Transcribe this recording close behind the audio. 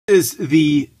is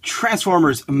the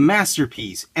Transformers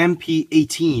masterpiece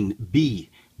MP18B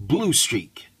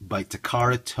Bluestreak by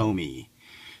Takara Tomy.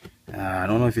 I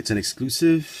don't know if it's an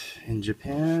exclusive in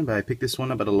Japan, but I picked this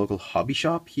one up at a local hobby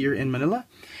shop here in Manila.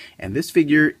 And this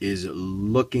figure is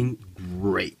looking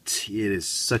great. It is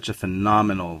such a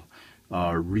phenomenal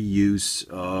reuse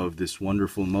of this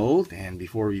wonderful mold. And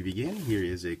before we begin, here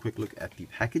is a quick look at the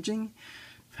packaging.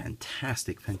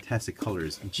 Fantastic, fantastic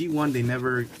colors. In G1, they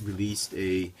never released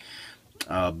a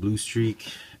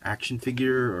Bluestreak action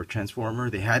figure or transformer.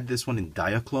 They had this one in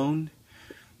Diaclone.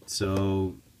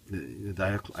 So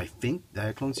I think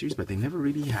Diaclone series, but they never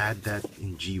really had that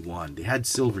in G1. They had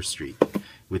Silverstreak,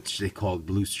 which they called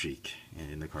Bluestreak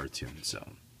in the cartoon.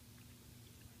 So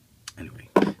anyway,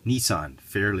 Nissan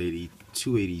Fairlady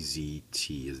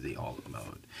 280ZT is the alt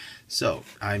mode. So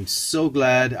I'm so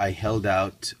glad I held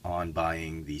out on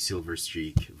buying the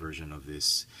Silverstreak version of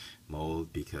this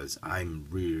mold because I'm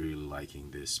really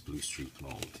liking this Bluestreak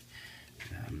mold.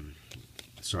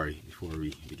 Sorry, before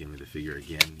we begin with the figure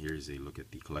again, here's a look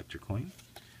at the collector coin.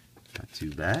 Not too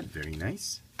bad, very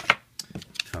nice.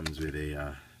 Comes with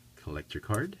a collector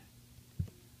card.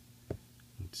 I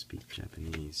don't speak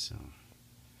Japanese, so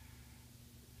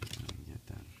get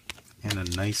that. And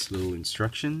a nice little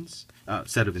instructions,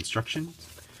 set of instructions.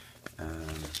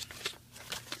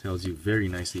 Tells you very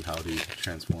nicely how to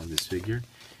transform this figure.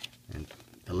 And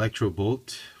electro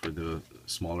bolt for the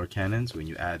smaller cannons when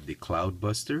you add the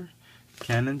Cloudbuster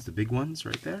cannons, the big ones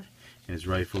right there. And his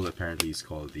rifle apparently is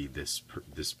called the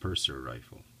disperser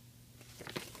rifle.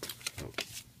 Okay.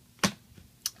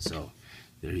 So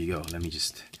there you go. Let me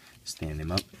just stand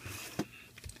him up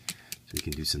so we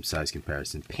can do some size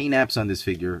comparison. Paint apps on this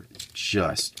figure,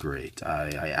 just great.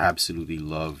 I absolutely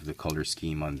love the color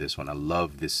scheme on this one. I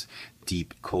love this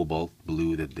deep cobalt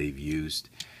blue that they've used.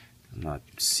 I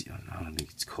don't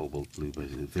think it's cobalt blue, but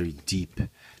it's a very deep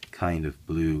kind of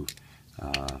blue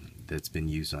that's been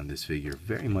used on this figure.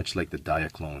 Very much like the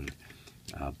Diaclone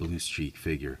Bluestreak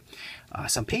figure.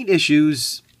 Some paint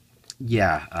issues.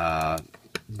 Yeah,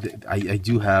 I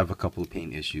do have a couple of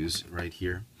paint issues right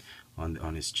here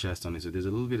on his chest. So there's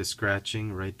a little bit of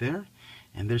scratching right there,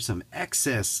 and there's some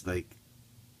excess like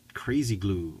crazy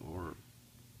glue or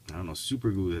I don't know,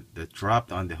 super glue that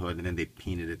dropped on the hood, and then they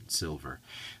painted it silver.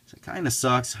 So it kind of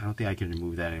sucks. I don't think I can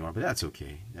remove that anymore, but that's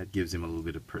okay. That gives him a little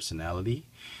bit of personality,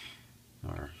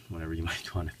 or whatever you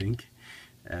might want to think.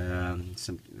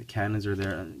 The cannons are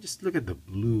there. Just look at the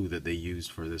blue that they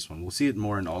used for this one. We'll see it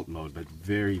more in alt mode, but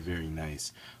very, very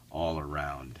nice all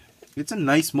around. It's a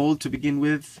nice mold to begin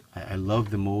with. I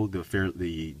love the mold,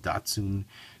 the Datsun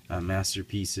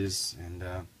masterpieces, and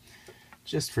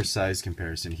just for size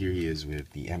comparison, here he is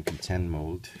with the MP10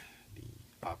 mold,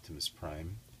 the Optimus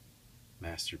Prime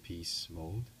masterpiece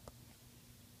mold.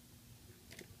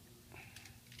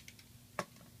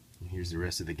 And here's the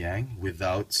rest of the gang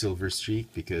without Silverstreak,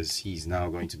 because he's now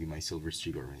going to be my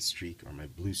Silverstreak or my Streak or my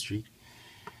Bluestreak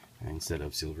instead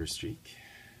of Silverstreak.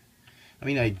 I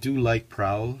mean, I do like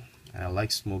Prowl and I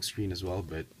like Smokescreen as well,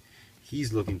 but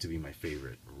he's looking to be my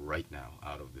favorite right now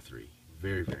out of the three.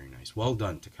 Very, very nice. Well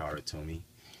done, Takara Tomy.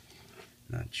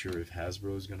 Not sure if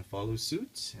Hasbro is going to follow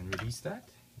suit and release that,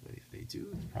 but if they do,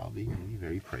 it's probably going to be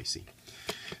very pricey.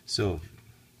 So,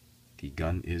 the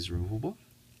gun is removable.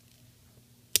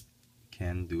 You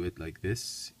can do it like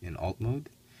this in alt mode.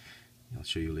 I'll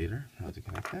show you later how to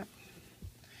connect that.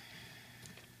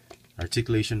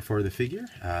 Articulation for the figure.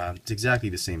 It's exactly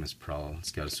the same as Prowl.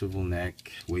 It's got a swivel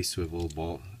neck, waist swivel,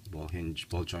 ball hinge,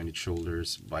 ball jointed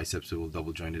shoulders, bicep swivel,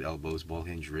 double jointed elbows, ball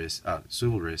hinge wrist,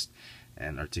 swivel wrist,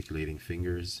 and articulating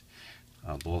fingers,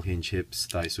 ball hinge hips,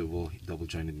 thigh swivel, double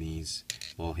jointed knees,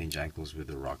 ball hinge ankles with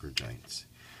the rocker joints.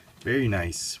 Very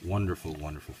nice, wonderful,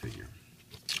 wonderful figure.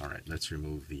 Alright, let's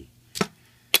remove the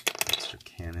extra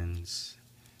cannons.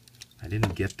 I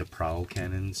didn't get the Prowl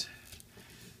cannons,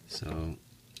 so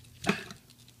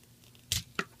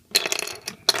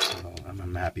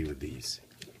I'm happy with these.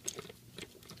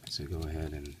 So go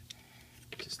ahead and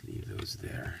just leave those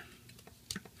there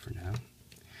for now.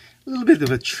 A little bit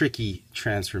of a tricky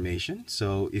transformation.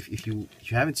 So if you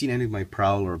haven't seen any of my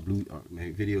Prowl or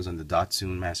my videos on the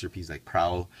Datsun masterpiece like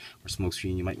Prowl or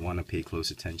Smokescreen, you might want to pay close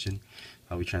attention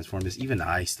how we transform this. Even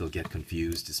I still get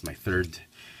confused. This is my third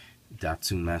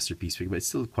Datsun masterpiece figure, but it's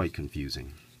still quite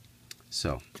confusing.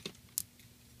 So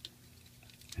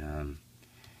let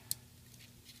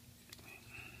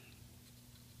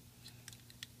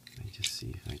me just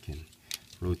see if I can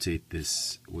rotate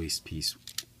this waist piece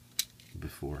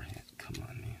beforehand. Come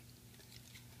on, man.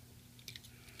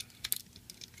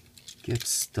 Gets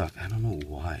stuck. I don't know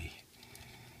why.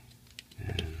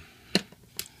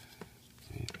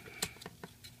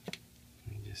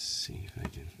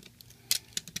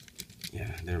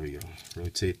 Yeah, there we go.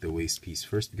 Rotate the waist piece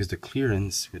first because the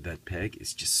clearance with that peg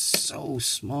is just so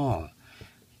small.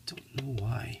 Don't know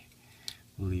why.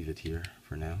 We'll leave it here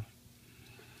for now.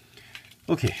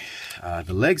 Okay,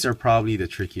 the legs are probably the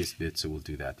trickiest bit, so we'll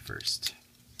do that first.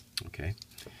 Okay,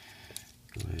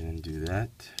 go ahead and do that.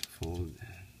 Fold,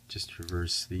 just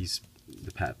reverse these,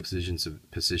 the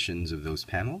positions of those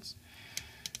panels.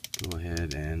 Go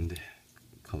ahead and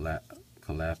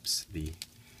collapse the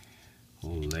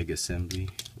whole leg assembly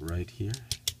right here,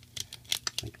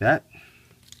 like that.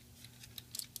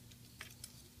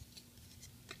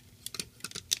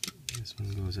 This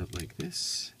one goes up like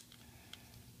this,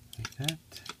 like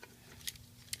that,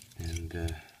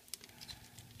 and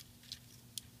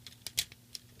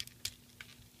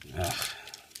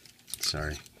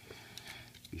sorry.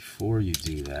 Before you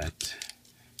do that,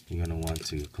 you're going to want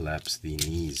to collapse the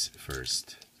knees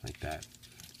first, like that.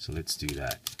 So let's do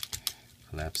that.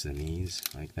 Collapse the knees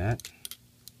like that,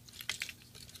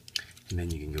 and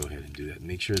then you can go ahead and do that.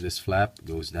 Make sure this flap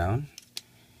goes down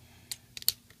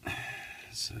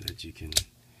so that you can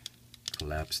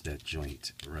collapse that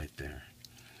joint right there.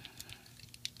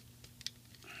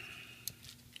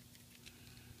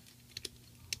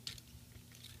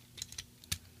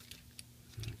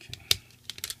 Okay,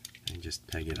 and just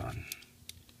peg it on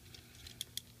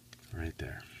right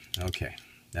there. Okay,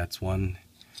 that's one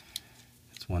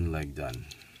leg done,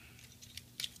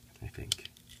 I think.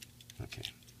 Okay,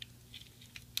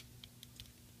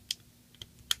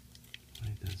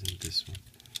 why doesn't this one?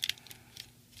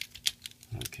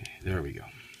 Okay, there we go.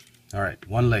 All right,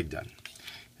 one leg done.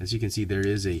 As you can see, there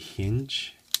is a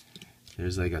hinge.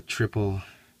 There's like a triple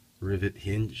rivet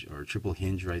hinge or triple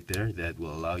hinge right there that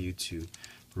will allow you to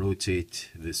rotate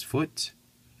this foot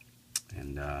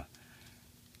and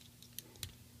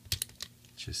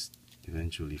just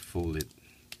eventually fold it.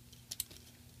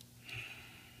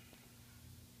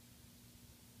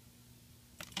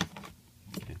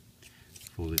 Okay,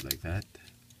 fold it like that.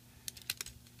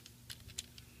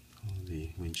 Hold the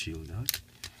windshield out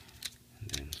and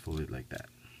then fold it like that.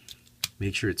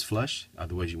 Make sure it's flush,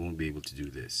 otherwise you won't be able to do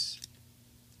this.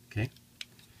 Okay,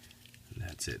 and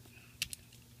that's it.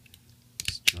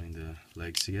 Just join the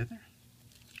legs together,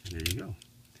 and there you go.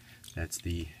 That's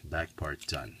the back part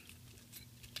done.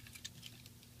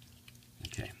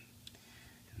 Okay,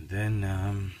 and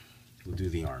then we'll do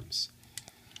the arms.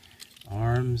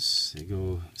 Arms, they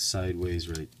go sideways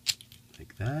right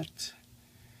like that.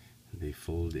 They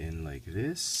fold in like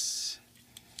this,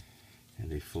 and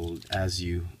they fold as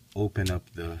you open up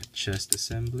the chest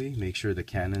assembly. Make sure the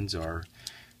cannons are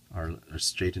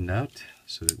straightened out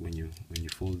so that when you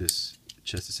fold this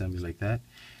chest assembly like that,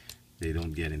 they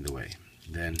don't get in the way.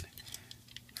 Then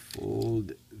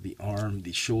fold the arm,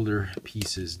 the shoulder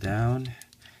pieces down.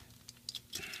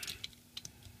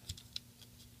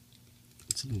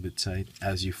 It's a little bit tight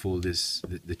as you fold this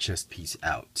the chest piece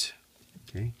out.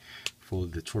 Okay,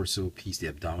 fold the torso piece, the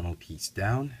abdominal piece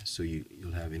down, so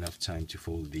you'll have enough time to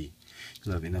fold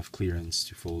you'll have enough clearance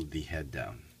to fold the head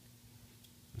down.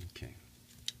 Okay,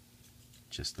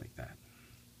 just like that.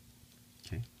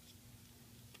 Okay.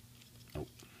 Oh,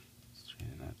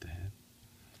 straighten out the head.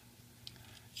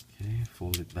 Okay,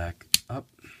 fold it back up.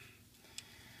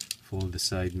 Fold the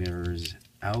side mirrors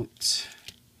out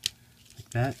like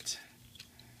that.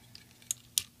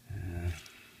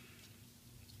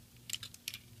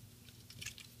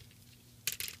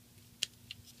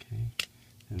 Okay,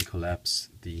 and collapse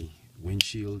the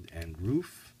windshield and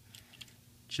roof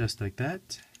just like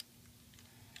that.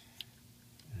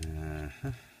 Go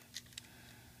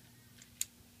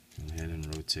ahead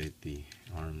and rotate the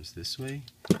arms this way,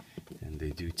 and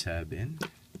they do tab in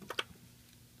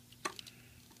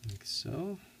like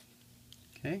so.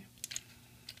 Okay,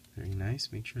 very nice.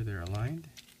 Make sure they're aligned.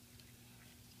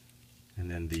 And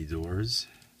then the doors,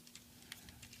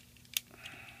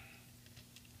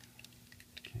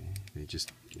 okay, they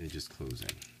just close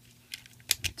in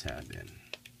and tab in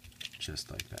just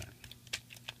like that.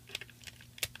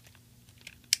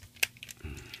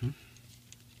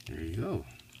 There you go.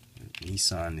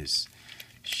 Nissan is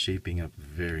shaping up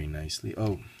very nicely.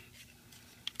 Oh,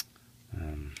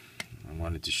 I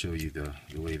wanted to show you the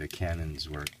way the cannons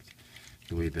work,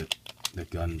 the way that the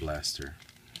gun blaster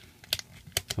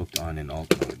hooked on in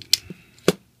alt mode.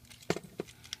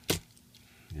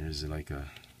 There's like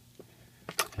a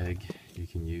peg you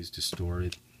can use to store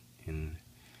it in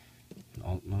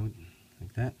alt mode,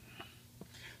 like that,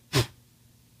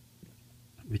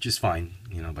 which is fine,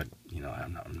 you know, but you know,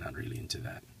 I'm not really into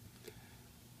that.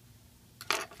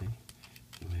 Okay,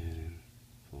 go ahead and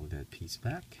fold that piece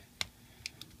back.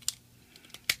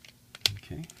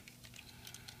 Okay,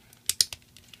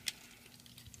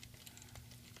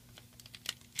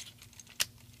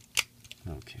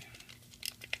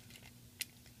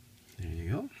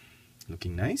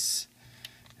 looking nice.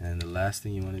 And the last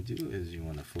thing you want to do is you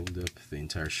want to fold up the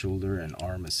entire shoulder and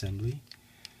arm assembly,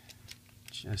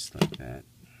 just like that.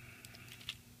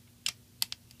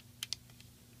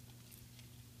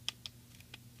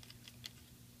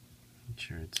 Make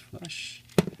sure it's flush.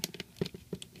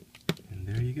 And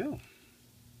there you go.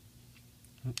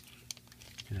 Oh,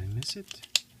 did I miss it?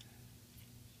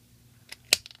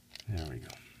 There we go.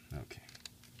 Okay.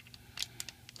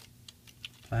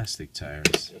 Plastic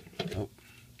tires. Oh.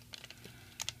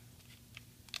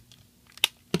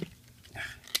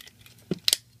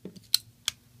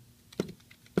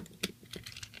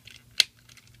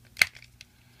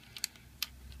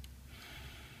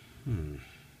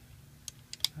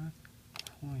 Not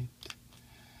quite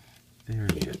there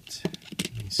yet.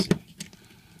 Let me see.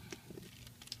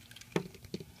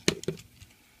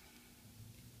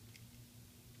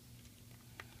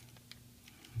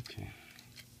 Okay.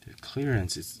 The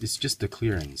clearance, it's just the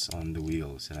clearance on the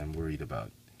wheels that I'm worried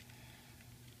about.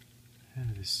 I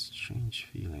have this strange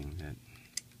feeling that...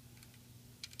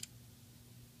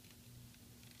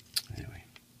 Anyway.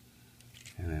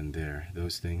 And then there,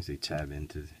 those things, they tab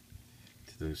into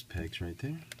those pegs right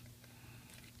there.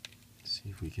 Let's see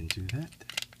if we can do that.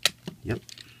 Yep.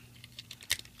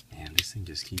 Man, this thing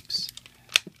just keeps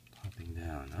popping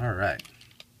down. Alright.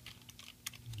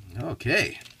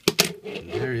 Okay. And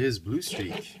there is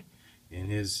Bluestreak in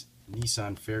his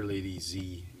Nissan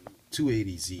Fairlady-ies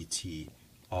 280ZT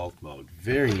alt mode.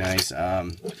 Very nice.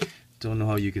 Don't know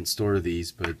how you can store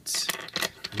these, but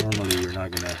normally you're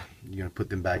gonna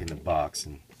put them back in the box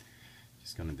and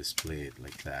just gonna display it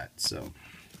like that. So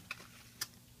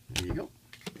there you go.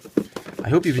 I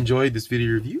hope you've enjoyed this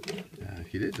video review.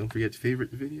 If you did, don't forget to favorite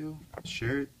the video,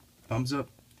 share it, thumbs up.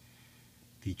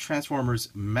 The Transformers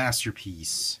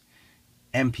masterpiece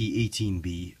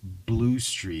MP18B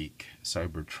Bluestreak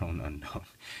Cybertron Unknown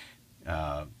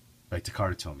by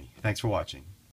Takara Tomy. Thanks for watching.